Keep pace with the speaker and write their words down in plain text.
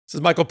This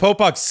is Michael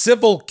Popok.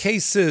 Civil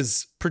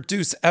cases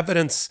produce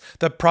evidence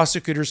that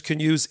prosecutors can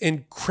use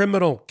in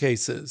criminal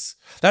cases.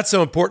 That's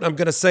so important. I'm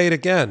going to say it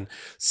again.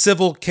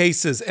 Civil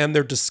cases and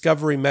their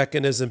discovery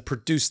mechanism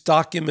produce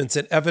documents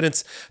and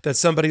evidence that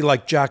somebody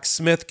like Jack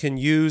Smith can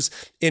use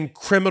in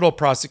criminal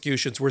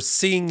prosecutions. We're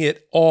seeing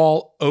it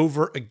all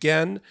over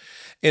again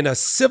in a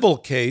civil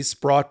case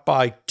brought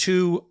by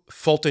two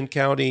Fulton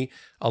County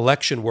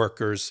election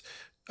workers,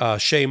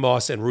 Shay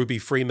Moss and Ruby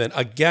Freeman,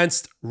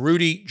 against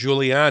Rudy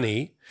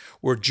Giuliani,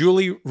 where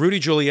Rudy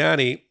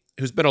Giuliani,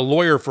 who's been a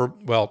lawyer for,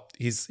 well,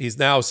 he's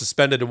now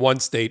suspended in one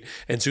state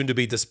and soon to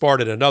be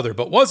disbarred in another,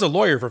 but was a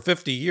lawyer for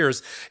 50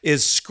 years,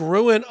 is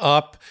screwing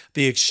up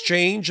the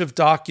exchange of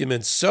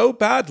documents so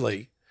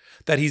badly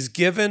that he's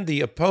given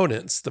the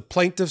opponents, the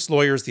plaintiff's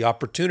lawyers, the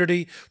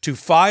opportunity to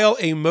file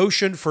a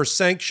motion for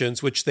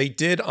sanctions, which they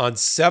did on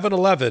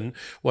 7/11,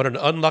 what an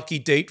unlucky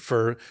date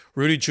for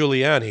Rudy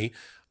Giuliani,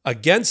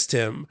 against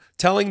him,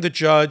 telling the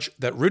judge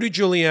that Rudy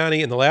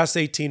Giuliani in the last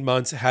 18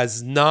 months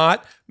has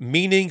not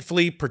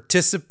meaningfully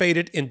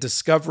participated in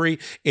discovery,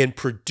 in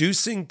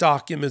producing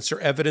documents or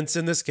evidence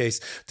in this case,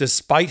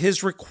 despite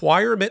his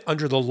requirement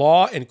under the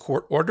law and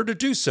court order to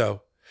do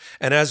so.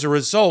 And as a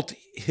result,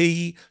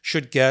 he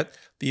should get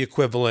the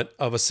equivalent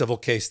of a civil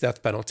case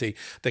death penalty.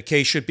 The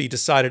case should be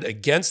decided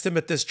against him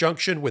at this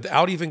junction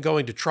without even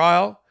going to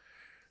trial.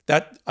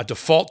 That a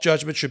default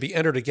judgment should be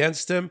entered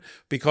against him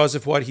because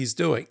of what he's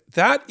doing.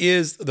 That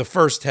is the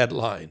first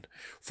headline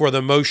for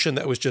the motion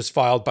that was just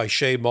filed by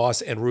Shay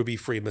Moss and Ruby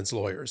Freeman's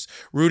lawyers.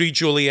 Rudy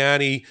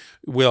Giuliani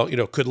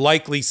could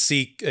likely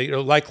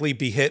likely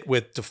be hit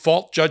with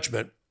default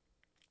judgment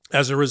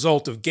as a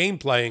result of game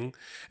playing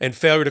and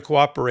failure to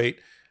cooperate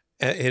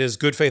in his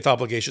good faith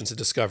obligations to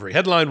discovery.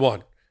 Headline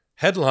one.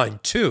 Headline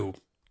two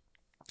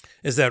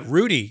is that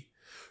Rudy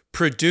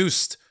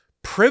produced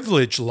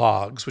privilege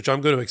logs, which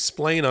I'm going to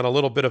explain on a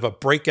little bit of a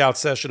breakout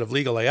session of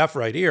Legal AF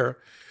right here.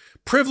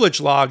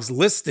 Privilege logs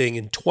listing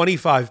in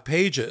 25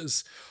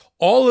 pages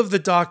all of the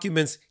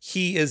documents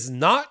he is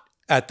not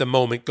at the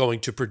moment going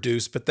to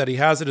produce, but that he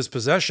has in his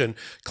possession,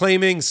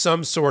 claiming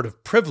some sort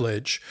of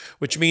privilege,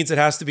 which means it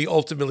has to be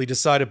ultimately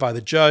decided by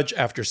the judge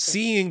after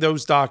seeing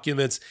those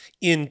documents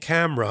in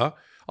camera,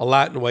 a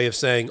Latin way of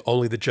saying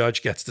only the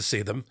judge gets to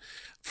see them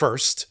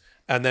first,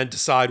 and then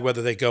decide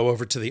whether they go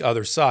over to the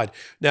other side.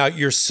 Now,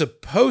 you're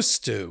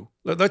supposed to,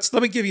 let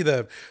me give you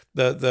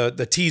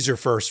the teaser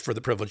first for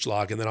the privilege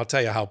log, and then I'll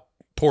tell you how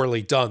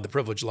poorly done the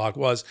privilege log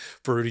was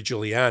for Rudy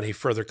Giuliani,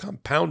 further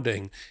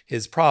compounding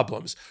his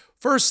problems.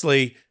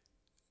 Firstly,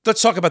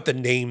 let's talk about the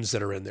names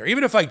that are in there.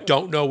 Even if I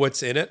don't know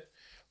what's in it,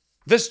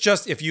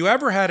 if you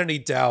ever had any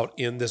doubt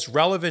in this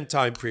relevant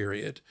time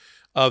period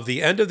of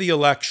the end of the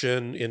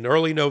election in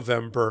early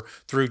November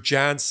through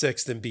Jan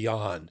 6th and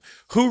beyond,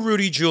 who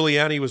Rudy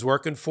Giuliani was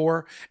working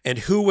for and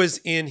who was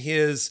in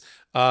his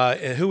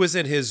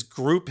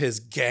group, his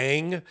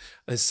gang,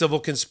 his civil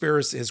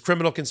conspiracy, his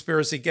criminal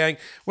conspiracy gang,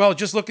 well,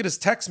 just look at his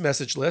text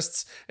message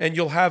lists and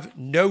you'll have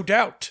no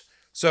doubt.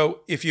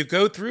 So if you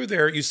go through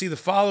there, you see the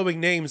following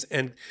names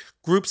and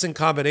groups and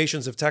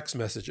combinations of text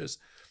messages.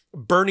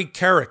 Bernie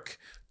Kerik,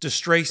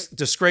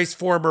 disgraced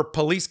former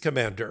police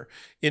commander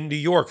in New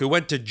York who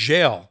went to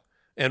jail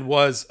and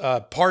was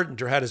pardoned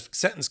or had his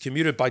sentence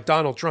commuted by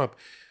Donald Trump.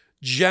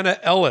 Jenna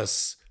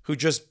Ellis, who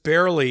just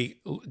barely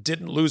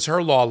didn't lose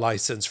her law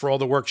license for all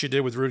the work she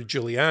did with Rudy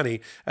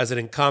Giuliani as an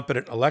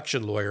incompetent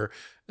election lawyer,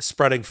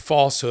 spreading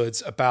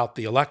falsehoods about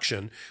the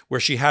election, where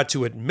she had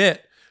to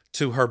admit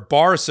to her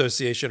bar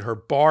association, her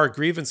bar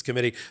grievance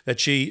committee, that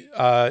she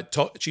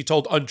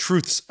told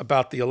untruths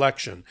about the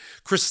election.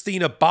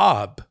 Christina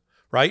Bobb,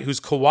 right, who's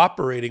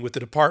cooperating with the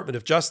Department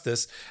of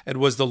Justice and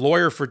was the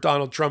lawyer for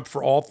Donald Trump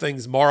for all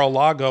things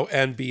Mar-a-Lago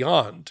and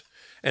beyond,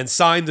 and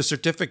signed the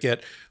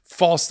certificate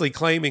falsely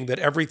claiming that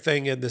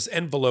everything in this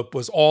envelope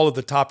was all of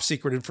the top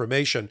secret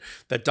information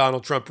that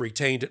Donald Trump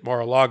retained at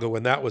Mar-a-Lago,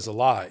 when that was a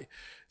lie.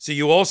 So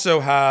you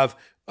also have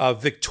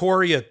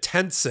Victoria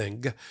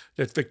Tensing.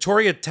 That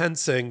Victoria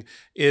Tensing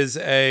is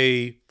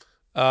a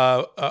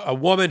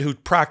woman who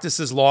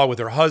practices law with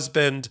her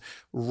husband,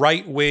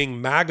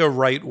 right-wing, MAGA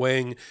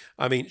right-wing.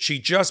 I mean, she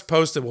just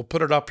posted, we'll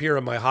put it up here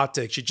in my hot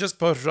take, she just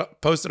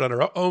posted on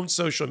her own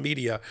social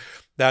media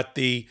that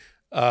the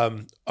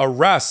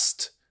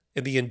arrest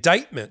and the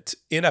indictment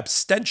in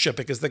absentia,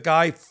 because the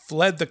guy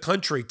fled the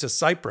country to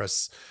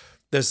Cyprus,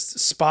 this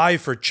spy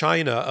for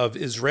China of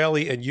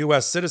Israeli and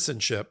U.S.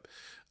 citizenship,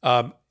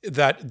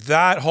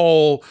 that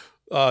whole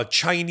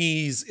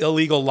Chinese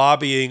illegal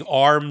lobbying,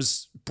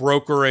 arms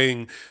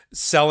brokering,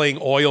 selling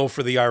oil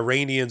for the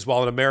Iranians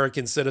while an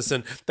American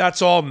citizen,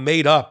 that's all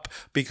made up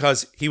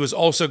because he was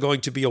also going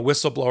to be a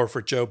whistleblower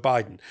for Joe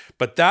Biden.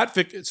 But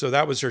so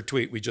that was her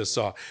tweet we just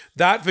saw.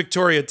 That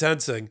Victoria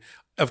Tensing,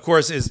 of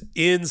course, is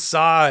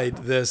inside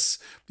this,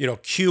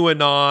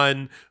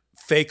 QAnon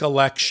fake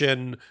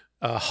election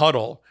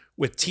huddle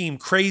with Team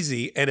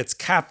Crazy and its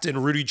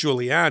captain, Rudy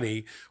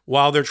Giuliani,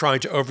 while they're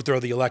trying to overthrow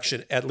the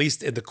election, at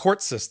least in the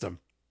court system.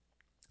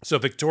 So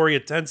Victoria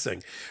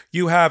Tensing.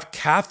 You have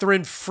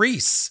Catherine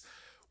Freese,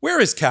 Where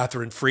is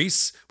Catherine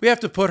Freese? We have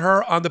to put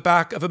her on the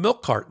back of a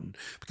milk carton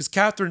because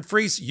Catherine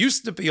Freese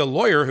used to be a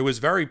lawyer who was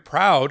very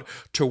proud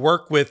to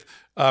work with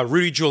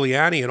Rudy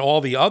Giuliani and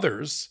all the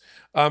others.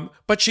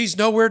 But she's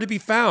nowhere to be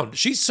found.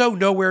 She's so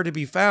nowhere to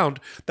be found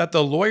that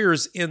the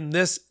lawyers in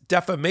this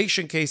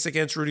defamation case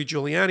against Rudy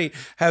Giuliani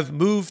have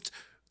moved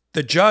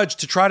the judge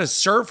to try to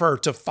serve her,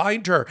 to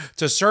find her,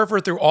 to serve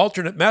her through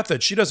alternate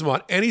methods. She doesn't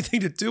want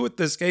anything to do with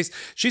this case.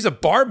 She's a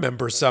bar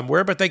member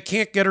somewhere, but they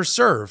can't get her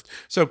served.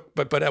 So,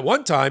 but at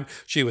one time,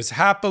 she was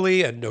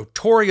happily and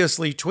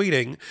notoriously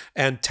tweeting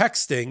and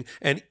texting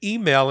and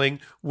emailing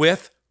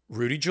with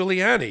Rudy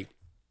Giuliani.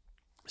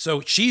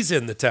 So she's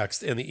in the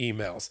text and the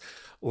emails.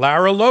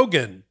 Lara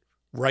Logan,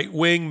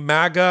 right-wing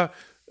MAGA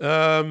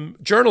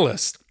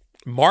journalist.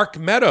 Mark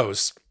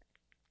Meadows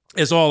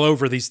is all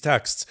over these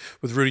texts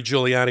with Rudy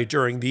Giuliani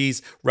during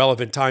these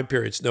relevant time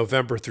periods,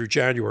 November through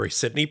January.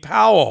 Sidney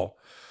Powell,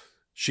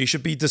 she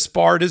should be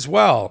disbarred as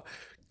well.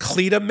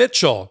 Cleta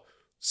Mitchell,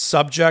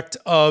 subject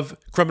of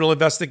criminal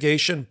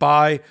investigation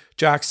by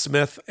Jack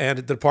Smith and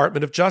the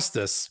Department of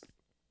Justice.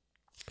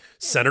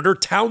 Senator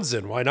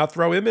Townsend, why not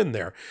throw him in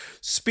there?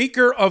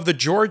 Speaker of the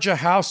Georgia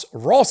House,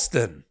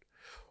 Ralston.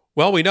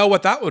 Well, we know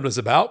what that one was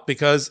about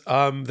because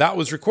that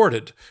was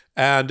recorded.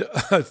 And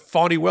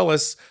Fawny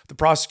Willis, the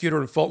prosecutor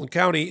in Fulton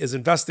County, is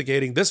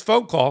investigating this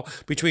phone call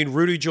between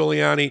Rudy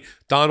Giuliani,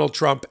 Donald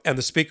Trump, and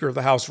the Speaker of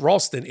the House,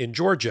 Ralston, in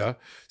Georgia.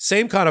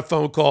 Same kind of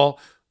phone call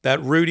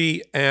that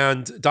Rudy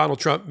and Donald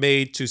Trump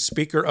made to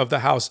Speaker of the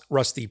House,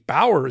 Rusty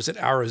Bowers, in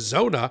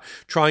Arizona,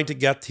 trying to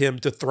get him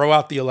to throw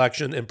out the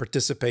election and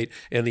participate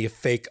in the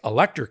fake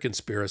elector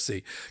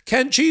conspiracy.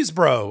 Ken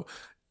Cheesebro,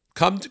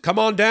 Come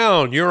on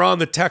down. You're on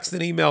the text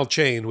and email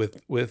chain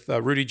with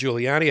Rudy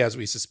Giuliani, as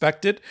we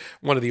suspected,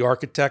 one of the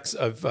architects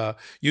of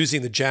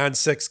using the Jan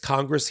 6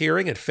 Congress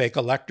hearing and fake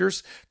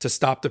electors to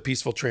stop the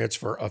peaceful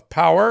transfer of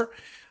power.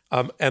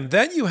 And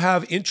then you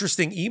have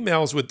interesting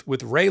emails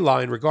with Ray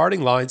Line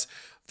regarding lines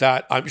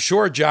that I'm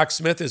sure Jack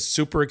Smith is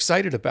super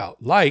excited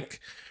about, like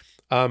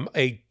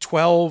a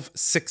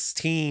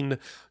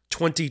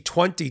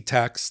 12/16/2020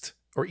 text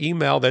or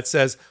email that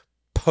says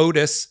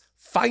POTUS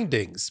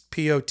findings,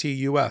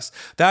 P-O-T-U-S.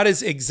 That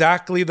is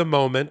exactly the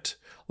moment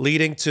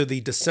leading to the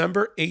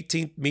December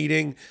 18th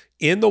meeting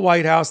in the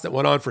White House that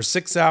went on for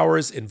 6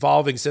 hours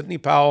involving Sidney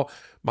Powell,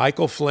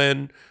 Michael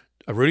Flynn,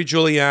 Rudy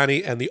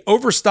Giuliani, and the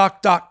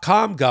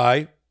Overstock.com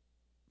guy,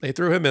 they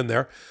threw him in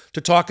there, to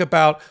talk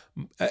about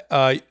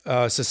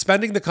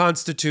suspending the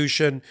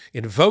Constitution,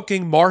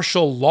 invoking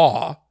martial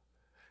law,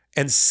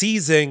 and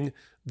seizing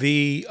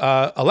the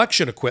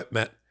election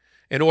equipment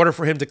in order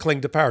for him to cling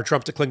to power,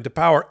 Trump to cling to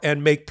power,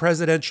 and make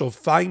presidential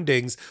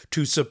findings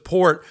to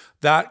support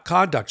that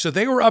conduct. So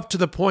they were up to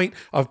the point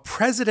of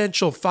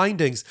presidential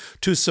findings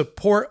to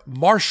support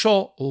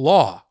martial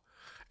law.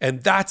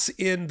 And that's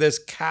in this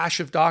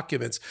cache of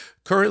documents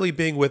currently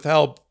being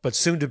withheld, but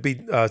soon to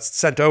be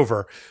sent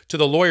over to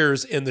the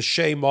lawyers in the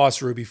Shea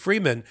Moss Ruby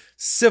Freeman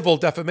civil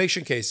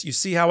defamation case. You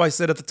see how I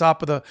said at the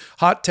top of the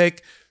hot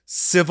take,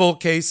 civil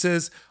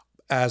cases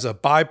as a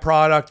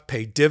byproduct,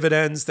 pay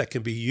dividends that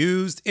can be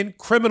used in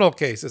criminal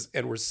cases.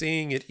 And we're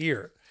seeing it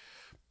here.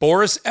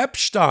 Boris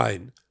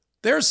Epshteyn,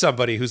 there's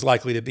somebody who's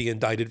likely to be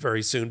indicted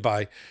very soon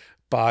by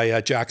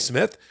Jack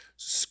Smith,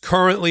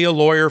 currently a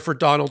lawyer for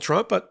Donald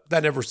Trump, but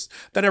that never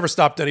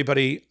stopped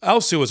anybody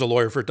else who was a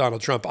lawyer for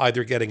Donald Trump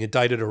either getting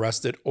indicted,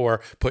 arrested,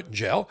 or put in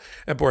jail.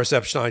 And Boris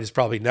Epshteyn is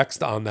probably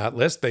next on that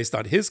list based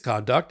on his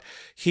conduct.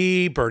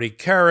 He, Bernie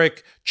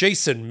Kerik,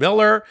 Jason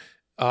Miller,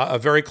 a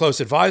very close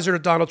advisor to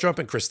Donald Trump,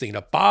 and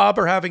Christina Bobb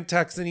are having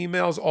texts and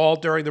emails all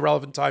during the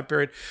relevant time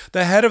period.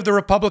 The head of the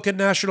Republican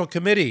National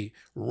Committee,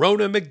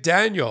 Ronna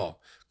McDaniel,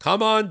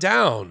 come on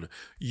down.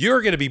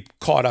 You're going to be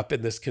caught up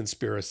in this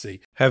conspiracy.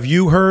 Have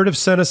you heard of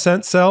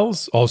senescent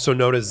cells, also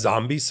known as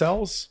zombie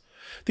cells?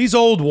 These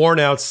old,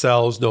 worn-out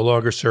cells no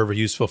longer serve a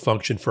useful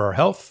function for our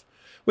health,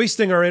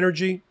 wasting our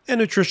energy and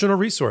nutritional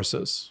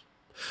resources.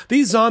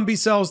 These zombie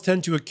cells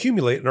tend to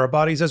accumulate in our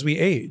bodies as we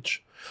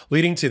age,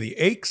 leading to the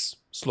aches,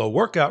 slow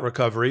workout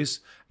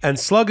recoveries, and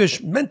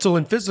sluggish mental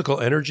and physical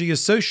energy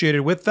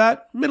associated with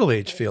that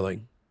middle-age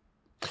feeling.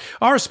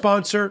 Our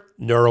sponsor,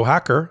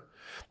 Neurohacker,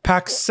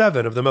 packs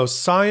 7 of the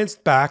most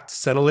science-backed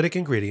senolytic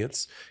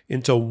ingredients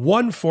into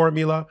one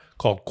formula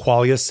called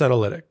Qualia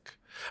Senolytic.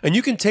 And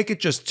you can take it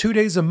just 2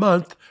 days a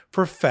month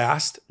for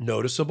fast,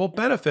 noticeable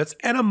benefits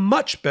and a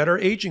much better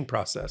aging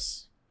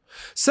process.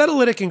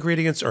 Senolytic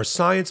ingredients are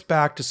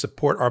science-backed to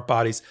support our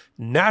body's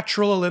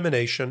natural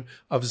elimination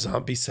of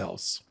zombie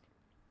cells.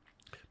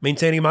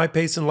 Maintaining my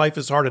pace in life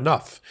is hard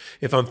enough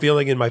if I'm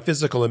feeling in my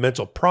physical and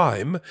mental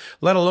prime,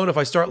 let alone if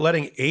I start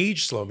letting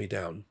age slow me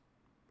down.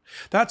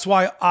 That's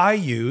why I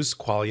use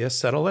Qualia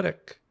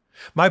Senolytic.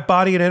 My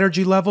body and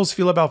energy levels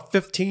feel about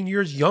 15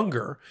 years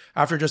younger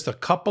after just a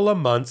couple of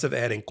months of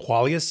adding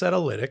Qualia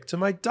Senolytic to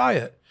my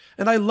diet,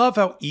 and I love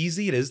how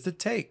easy it is to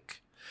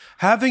take.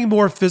 Having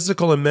more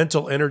physical and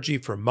mental energy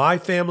for my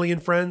family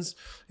and friends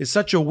is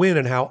such a win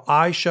in how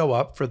I show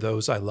up for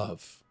those I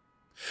love.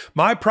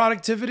 My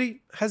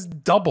productivity has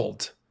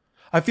doubled.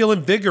 I feel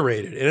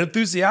invigorated and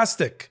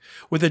enthusiastic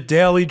with a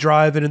daily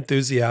drive and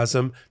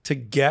enthusiasm to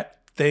get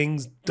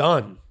things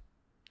done.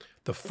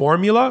 The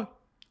formula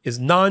is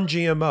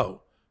non-GMO,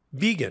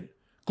 vegan,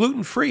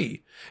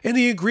 gluten-free, and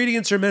the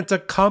ingredients are meant to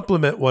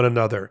complement one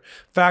another,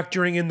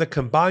 factoring in the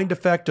combined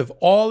effect of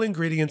all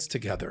ingredients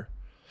together.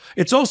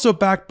 It's also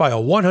backed by a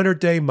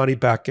 100-day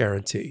money-back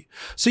guarantee.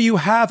 So you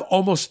have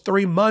almost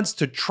 3 months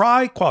to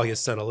try Qualia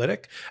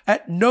Senolytic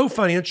at no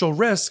financial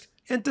risk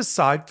and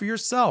decide for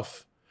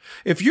yourself.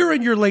 If you're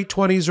in your late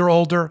 20s or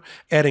older,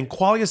 adding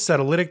Qualia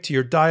Senolytic to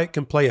your diet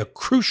can play a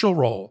crucial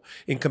role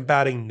in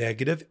combating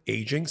negative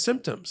aging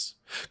symptoms.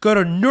 Go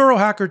to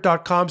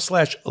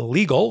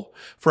neurohacker.com/legal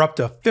for up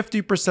to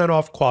 50%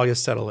 off Qualia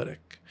Senolytic.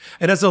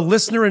 And as a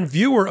listener and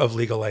viewer of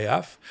Legal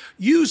AF,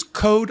 use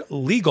code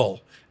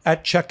LEGAL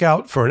at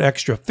checkout for an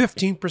extra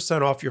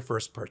 15% off your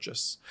first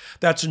purchase.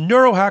 That's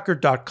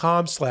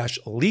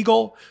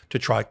neurohacker.com/legal to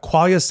try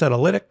Qualia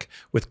Senolytic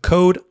with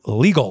code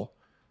LEGAL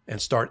and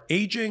start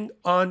aging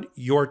on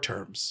your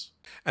terms.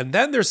 And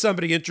then there's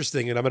somebody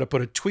interesting, and I'm going to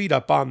put a tweet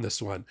up on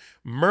this one.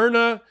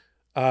 Myrna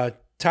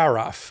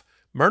Taraf.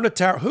 Myrna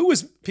Taraf, who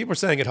is, people are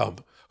saying at home,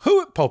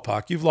 who,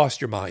 Popak, you've lost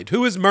your mind.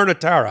 Who is Myrna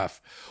Taraf?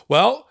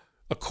 Well,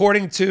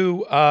 according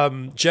to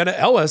Jenna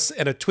Ellis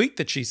and a tweet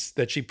that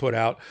she put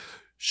out,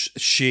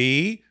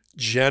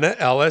 Jenna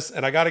Ellis,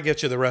 and I got to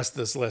get you the rest of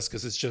this list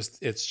because it's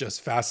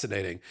just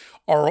fascinating.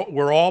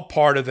 We're all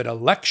part of an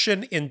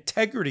election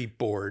integrity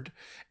board,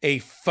 a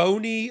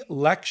phony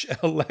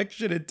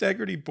election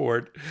integrity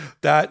board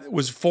that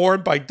was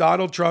formed by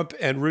Donald Trump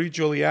and Rudy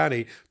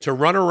Giuliani to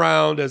run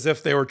around as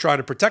if they were trying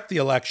to protect the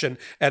election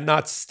and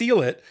not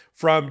steal it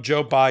from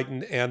Joe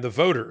Biden and the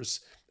voters.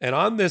 And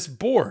on this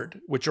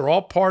board, which are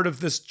all part of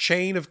this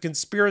chain of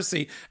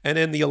conspiracy, and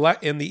in the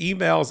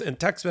emails and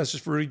text messages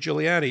for Rudy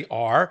Giuliani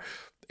are,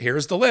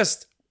 here's the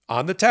list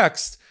on the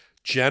text: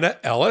 Jenna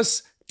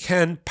Ellis,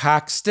 Ken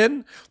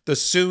Paxton, the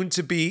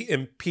soon-to-be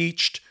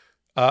impeached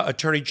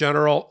Attorney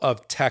General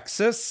of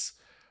Texas,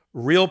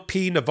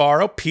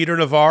 Peter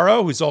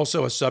Navarro, who's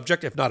also a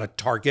subject, if not a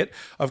target,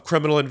 of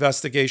criminal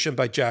investigation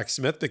by Jack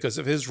Smith because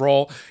of his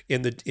role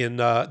in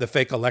the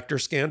fake elector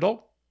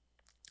scandal,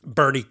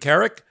 Bernie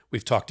Kerik,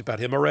 we've talked about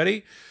him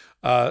already,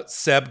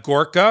 Seb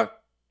Gorka,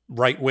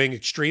 right-wing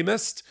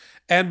extremist,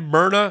 and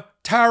Myrna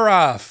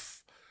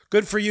Taraf.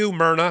 Good for you,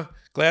 Myrna.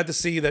 Glad to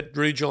see that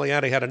Rudy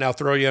Giuliani had to now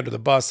throw you under the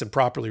bus and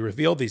properly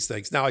reveal these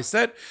things. Now, I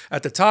said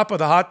at the top of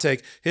the hot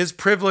take, his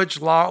privilege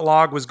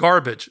log was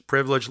garbage.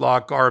 Privilege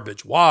log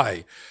garbage.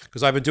 Why?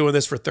 Because I've been doing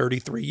this for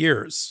 33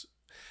 years.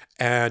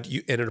 And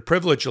in a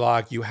privilege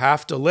log, you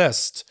have to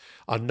list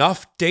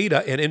enough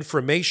data and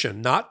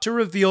information not to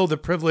reveal the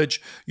privilege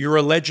you're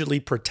allegedly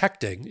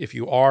protecting, if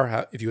you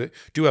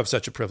do have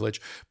such a privilege,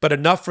 but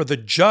enough for the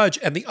judge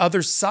and the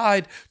other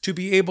side to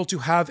be able to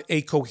have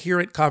a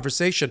coherent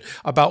conversation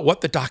about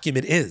what the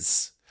document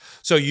is.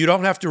 So you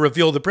don't have to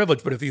reveal the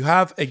privilege, but if you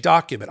have a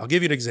document, I'll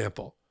give you an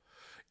example.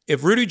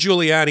 If Rudy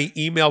Giuliani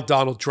emailed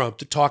Donald Trump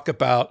to talk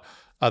about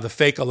the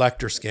fake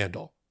elector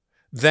scandal,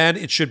 then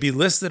it should be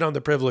listed on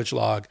the privilege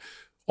log,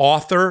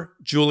 author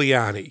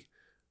Giuliani,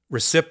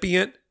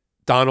 recipient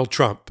Donald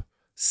Trump,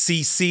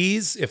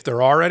 CCs, if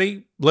there are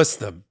any, list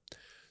them.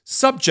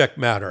 Subject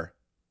matter,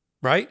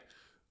 right?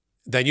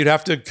 Then you'd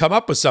have to come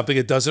up with something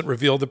that doesn't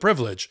reveal the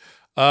privilege.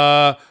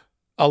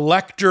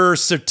 Elector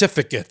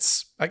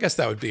certificates, I guess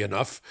that would be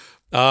enough,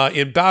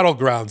 in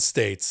battleground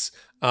states.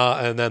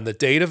 And then the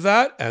date of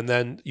that, and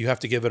then you have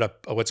to give it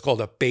what's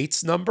called a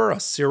Bates number, a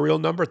serial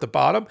number at the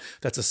bottom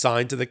that's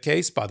assigned to the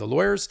case by the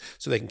lawyers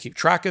so they can keep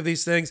track of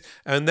these things.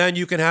 And then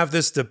you can have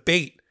this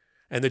debate,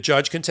 and the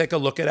judge can take a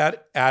look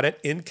at it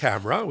in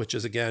camera, which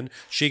is, again,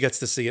 she gets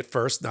to see it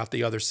first, not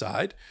the other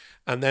side,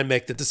 and then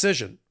make the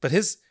decision. But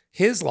his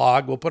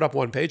log, we'll put up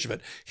one page of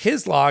it,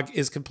 his log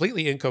is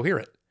completely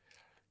incoherent.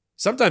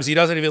 Sometimes he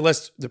doesn't even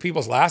list the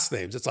people's last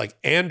names. It's like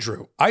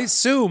Andrew. I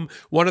assume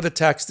one of the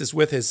texts is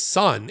with his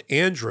son,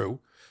 Andrew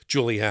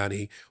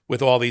Giuliani,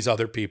 with all these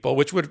other people,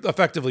 which would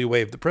effectively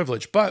waive the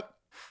privilege. But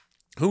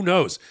who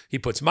knows? He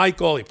puts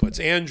Michael, he puts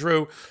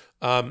Andrew.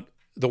 The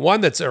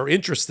one that's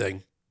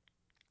interesting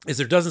is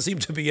there doesn't seem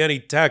to be any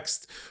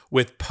text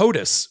with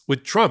POTUS,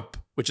 with Trump,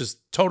 which is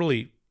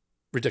totally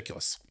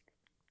ridiculous.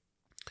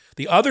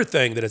 The other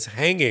thing that is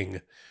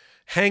hanging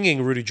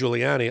Rudy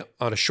Giuliani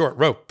on a short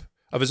rope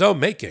of his own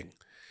making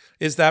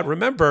is that,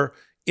 remember,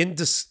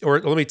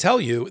 let me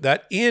tell you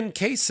that in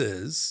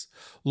cases,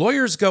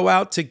 lawyers go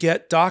out to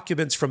get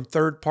documents from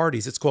third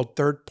parties. It's called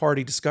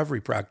third-party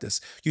discovery practice.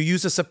 You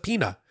use a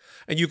subpoena,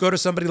 and you go to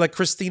somebody like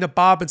Christina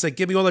Bobb and say,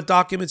 give me all the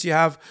documents you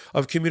have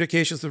of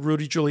communications with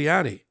Rudy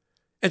Giuliani.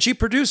 And she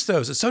produced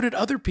those, and so did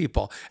other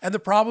people. And the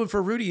problem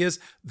for Rudy is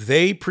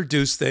they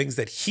produce things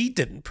that he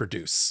didn't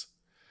produce,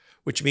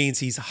 which means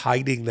he's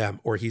hiding them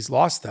or he's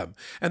lost them.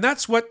 And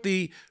that's what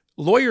the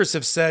lawyers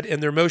have said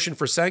in their motion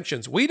for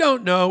sanctions. We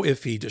don't know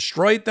if he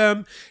destroyed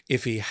them,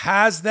 if he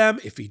has them,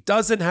 if he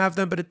doesn't have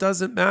them, but it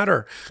doesn't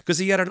matter because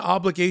he had an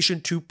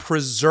obligation to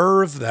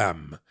preserve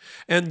them.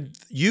 And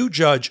you,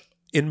 Judge,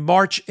 in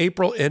March,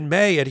 April, and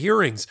May at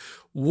hearings,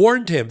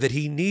 warned him that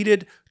he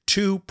needed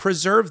to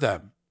preserve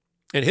them.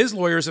 And his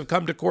lawyers have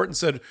come to court and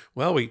said,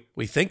 well,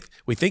 we think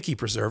he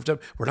preserved them.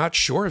 We're not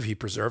sure if he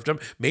preserved them.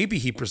 Maybe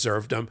he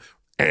preserved them.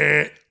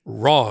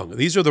 Wrong.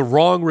 These are the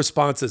wrong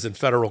responses in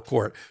federal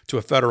court to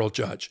a federal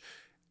judge.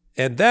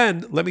 And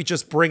then let me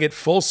just bring it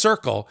full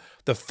circle.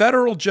 The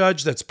federal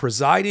judge that's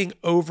presiding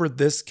over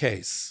this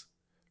case,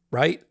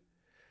 right,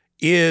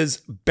 is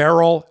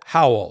Beryl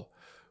Howell.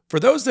 For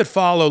those that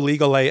follow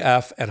Legal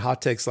AF and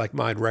hot takes like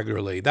mine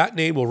regularly, that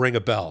name will ring a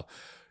bell.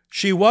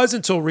 She was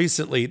until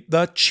recently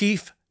the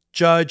chief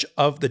judge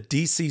of the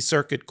D.C.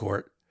 Circuit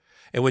Court.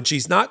 And when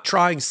she's not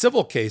trying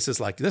civil cases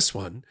like this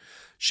one,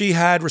 she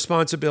had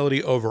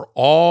responsibility over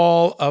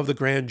all of the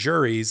grand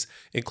juries,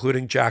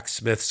 including Jack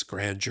Smith's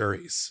grand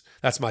juries.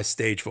 That's my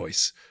stage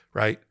voice,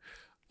 right?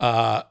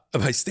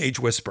 My stage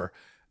whisper.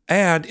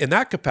 And in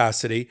that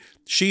capacity,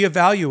 she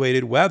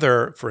evaluated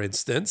whether, for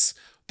instance,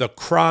 the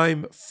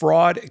crime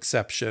fraud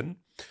exception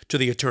to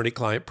the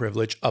attorney-client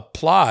privilege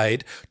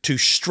applied to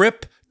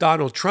strip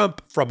Donald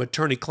Trump from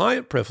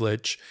attorney-client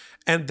privilege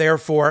and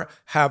therefore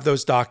have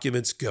those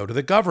documents go to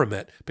the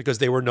government because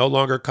they were no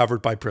longer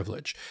covered by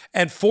privilege,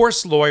 and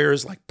force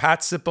lawyers like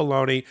Pat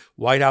Cipollone,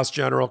 White House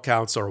General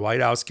Counsel or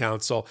White House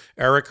Counsel,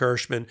 Eric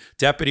Hirschman,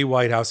 Deputy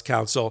White House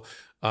Counsel,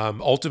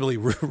 ultimately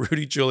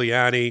Rudy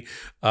Giuliani,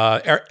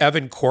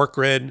 Evan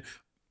Corcoran,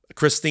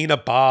 Christina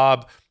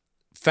Bobb,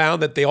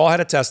 found that they all had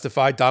to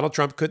testify. Donald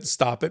Trump couldn't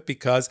stop it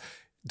because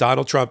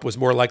Donald Trump was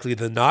more likely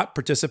than not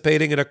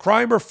participating in a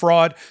crime or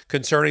fraud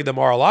concerning the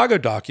Mar-a-Lago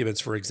documents,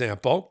 for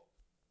example,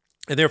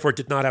 and therefore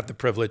did not have the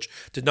privilege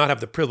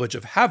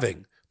of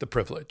having the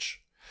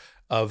privilege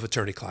of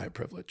attorney-client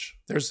privilege.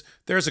 There's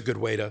a good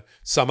way to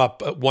sum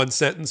up one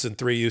sentence and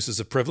three uses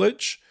of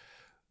privilege.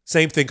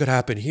 Same thing could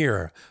happen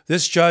here.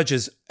 This judge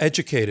is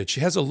educated.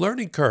 She has a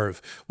learning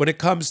curve when it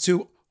comes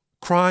to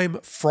crime,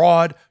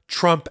 fraud,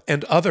 Trump,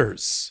 and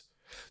others.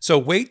 So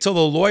wait till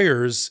the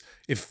lawyers,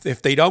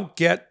 if they don't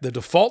get the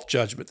default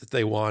judgment that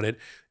they wanted,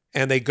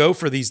 and they go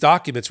for these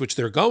documents, which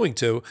they're going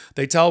to,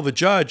 they tell the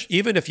judge,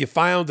 even if you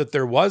found that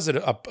there was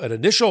an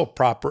initial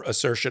proper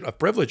assertion of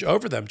privilege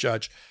over them,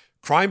 judge,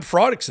 crime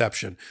fraud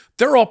exception,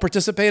 they're all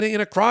participating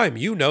in a crime.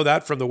 You know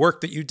that from the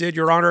work that you did,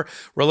 Your Honor,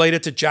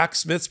 related to Jack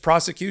Smith's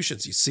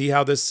prosecutions. You see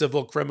how this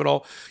civil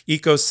criminal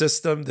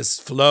ecosystem, this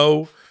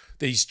flow,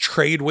 these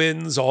trade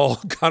winds all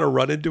kind of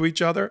run into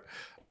each other.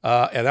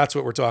 And that's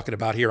what we're talking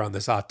about here on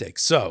this hot take.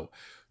 So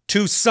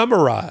to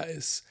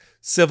summarize,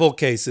 civil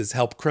cases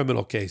help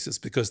criminal cases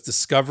because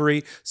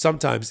discovery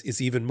sometimes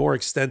is even more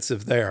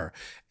extensive there.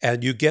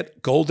 And you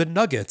get golden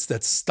nuggets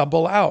that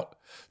stumble out,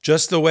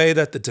 just the way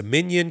that the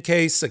Dominion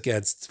case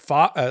against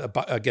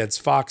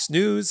Fox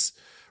News,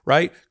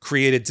 right,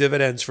 created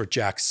dividends for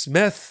Jack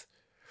Smith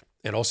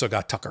and also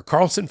got Tucker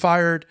Carlson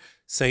fired.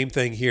 Same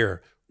thing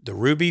here. The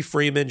Ruby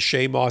Freeman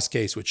Shea Moss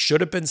case, which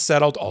should have been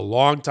settled a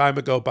long time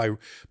ago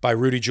by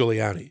Rudy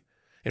Giuliani.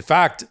 In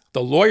fact,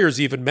 the lawyers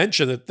even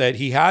mentioned that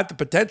he had the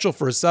potential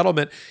for a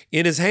settlement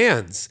in his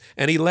hands,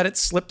 and he let it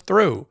slip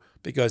through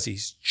because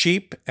he's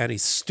cheap and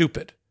he's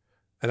stupid.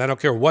 And I don't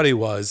care what he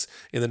was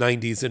in the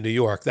 90s in New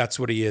York, that's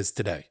what he is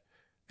today.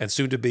 And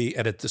soon to be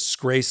a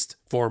disgraced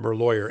former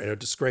lawyer and a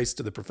disgrace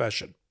to the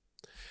profession.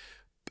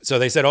 So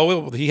they said, oh,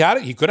 well,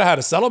 he could have had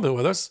a settlement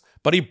with us,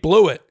 but he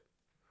blew it,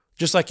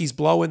 just like he's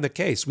blowing the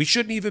case. We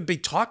shouldn't even be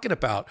talking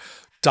about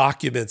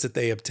documents that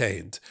they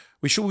obtained.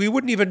 We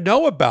wouldn't even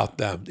know about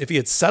them if he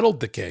had settled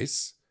the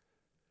case.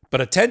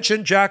 But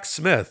attention, Jack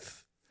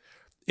Smith,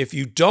 if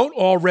you don't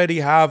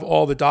already have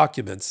all the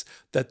documents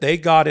that they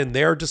got in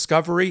their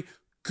discovery,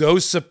 go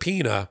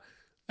subpoena,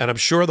 and I'm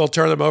sure they'll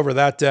turn them over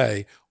that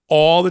day,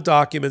 all the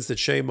documents that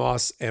Shea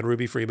Moss and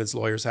Ruby Freeman's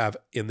lawyers have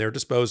in their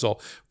disposal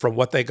from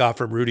what they got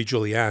from Rudy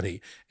Giuliani.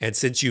 And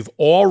since you've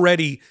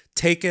already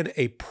taken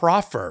a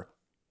proffer,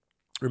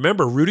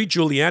 remember, Rudy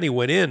Giuliani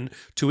went in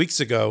 2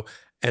 weeks ago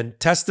and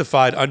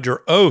testified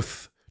under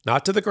oath,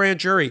 not to the grand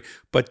jury,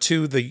 but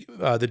to the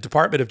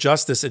Department of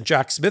Justice and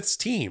Jack Smith's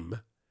team.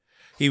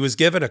 He was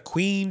given a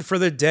queen for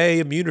the day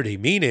immunity,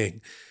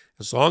 meaning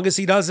as long as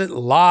he doesn't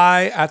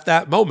lie at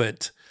that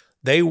moment,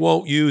 they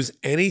won't use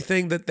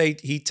anything that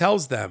he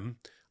tells them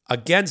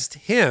against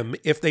him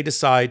if they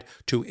decide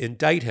to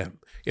indict him.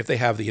 If they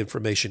have the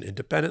information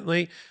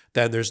independently,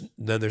 then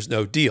there's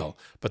no deal.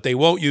 But they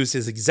won't use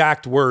his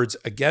exact words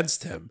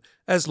against him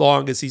as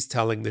long as he's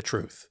telling the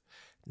truth.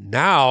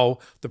 Now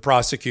the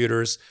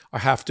prosecutors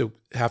have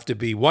to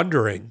be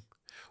wondering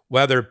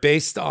whether,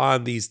 based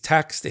on these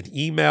texts and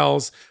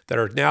emails that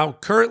are now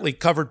currently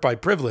covered by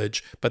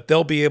privilege, but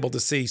they'll be able to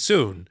see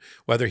soon,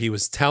 whether he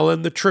was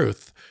telling the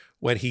truth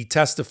when he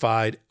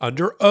testified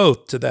under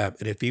oath to them.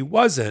 And if he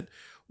wasn't,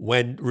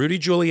 when Rudy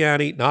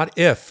Giuliani, not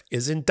if,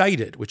 is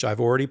indicted, which I've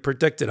already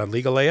predicted on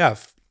Legal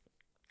AF,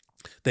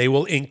 they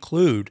will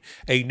include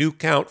a new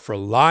count for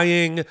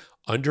lying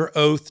under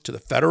oath to the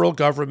federal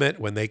government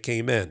when they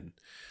came in,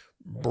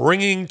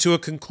 bringing to a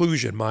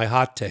conclusion my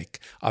hot take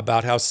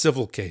about how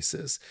civil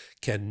cases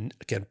can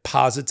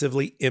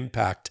positively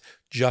impact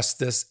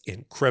justice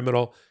in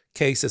criminal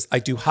cases. I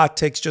do hot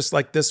takes just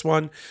like this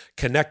one,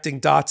 connecting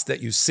dots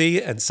that you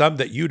see and some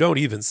that you don't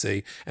even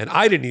see. And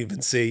I didn't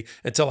even see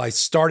until I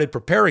started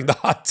preparing the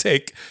hot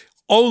take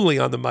only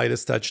on the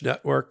Midas Touch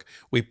Network.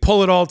 We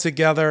pull it all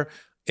together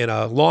in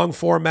a long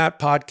format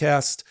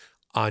podcast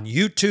on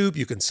YouTube.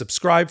 You can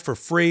subscribe for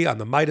free on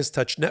the Midas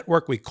Touch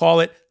Network. We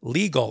call it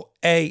Legal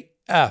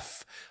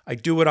AF. I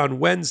do it on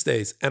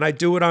Wednesdays and I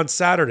do it on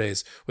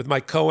Saturdays with my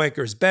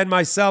co-anchors Ben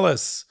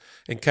Meiselas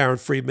and Karen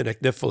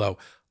Friedman-Agnifilo.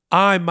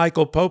 I'm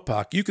Michael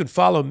Popak. You can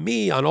follow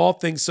me on all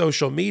things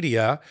social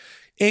media,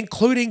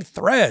 including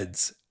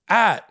Threads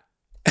at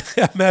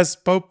MS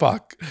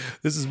Popak.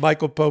 This is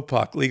Michael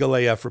Popak, Legal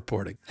AF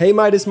reporting. Hey,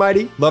 Midas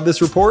Mighty. Love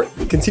this report?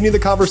 Continue the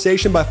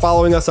conversation by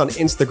following us on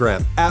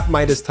Instagram at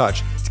Midas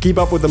Touch to keep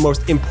up with the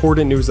most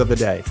important news of the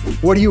day.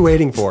 What are you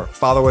waiting for?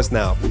 Follow us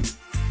now.